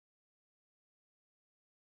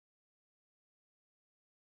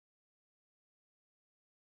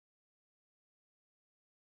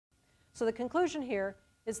So the conclusion here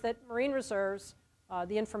is that marine reserves,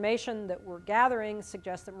 the information that we're gathering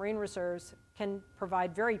suggests that marine reserves can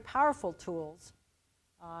provide very powerful tools.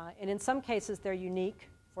 And in some cases, they're unique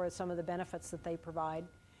for some of the benefits that they provide.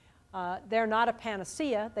 They're not a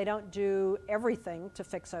panacea. They don't do everything to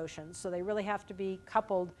fix oceans. So they really have to be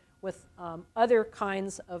coupled with other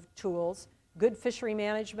kinds of tools, good fishery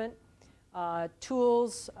management,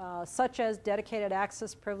 tools such as dedicated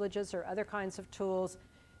access privileges or other kinds of tools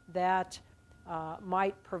that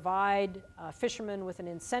might provide fishermen with an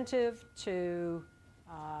incentive to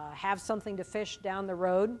have something to fish down the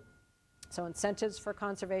road. So incentives for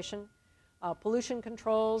conservation, pollution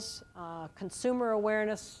controls, consumer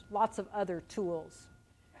awareness, lots of other tools.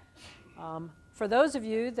 For those of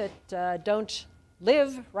you that don't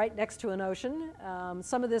live right next to an ocean,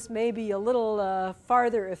 some of this may be a little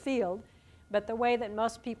farther afield, but the way that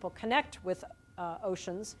most people connect with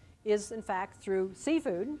oceans is in fact through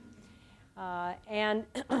seafood. And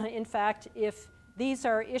in fact, if these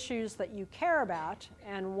are issues that you care about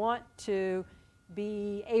and want to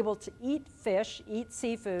be able to eat fish, eat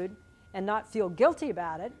seafood, and not feel guilty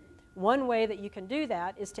about it, one way that you can do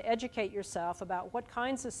that is to educate yourself about what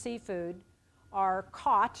kinds of seafood are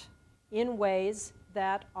caught in ways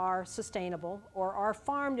that are sustainable or are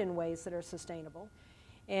farmed in ways that are sustainable.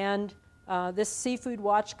 And this Seafood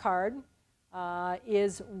Watch card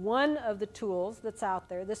is one of the tools that's out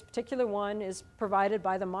there. This particular one is provided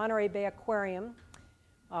by the Monterey Bay Aquarium.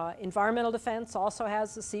 Environmental Defense also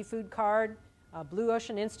has the seafood card. Blue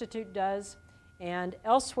Ocean Institute does. And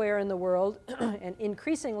elsewhere in the world, and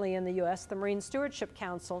increasingly in the US, the Marine Stewardship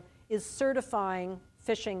Council is certifying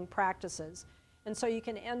fishing practices. And so you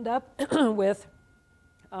can end up with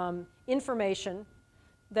information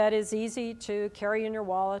that is easy to carry in your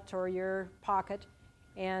wallet or your pocket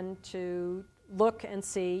and to look and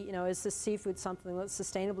see, you know, is this seafood something that's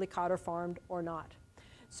sustainably caught or farmed or not?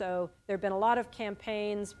 So there have been a lot of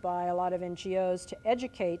campaigns by a lot of NGOs to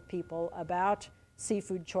educate people about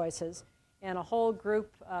seafood choices. And a whole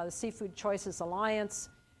group, the Seafood Choices Alliance,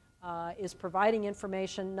 is providing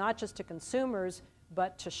information not just to consumers,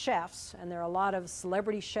 but to chefs. And there are a lot of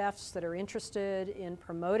celebrity chefs that are interested in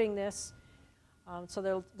promoting this.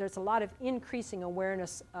 So there's a lot of increasing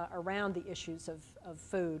awareness around the issues of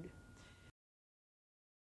food.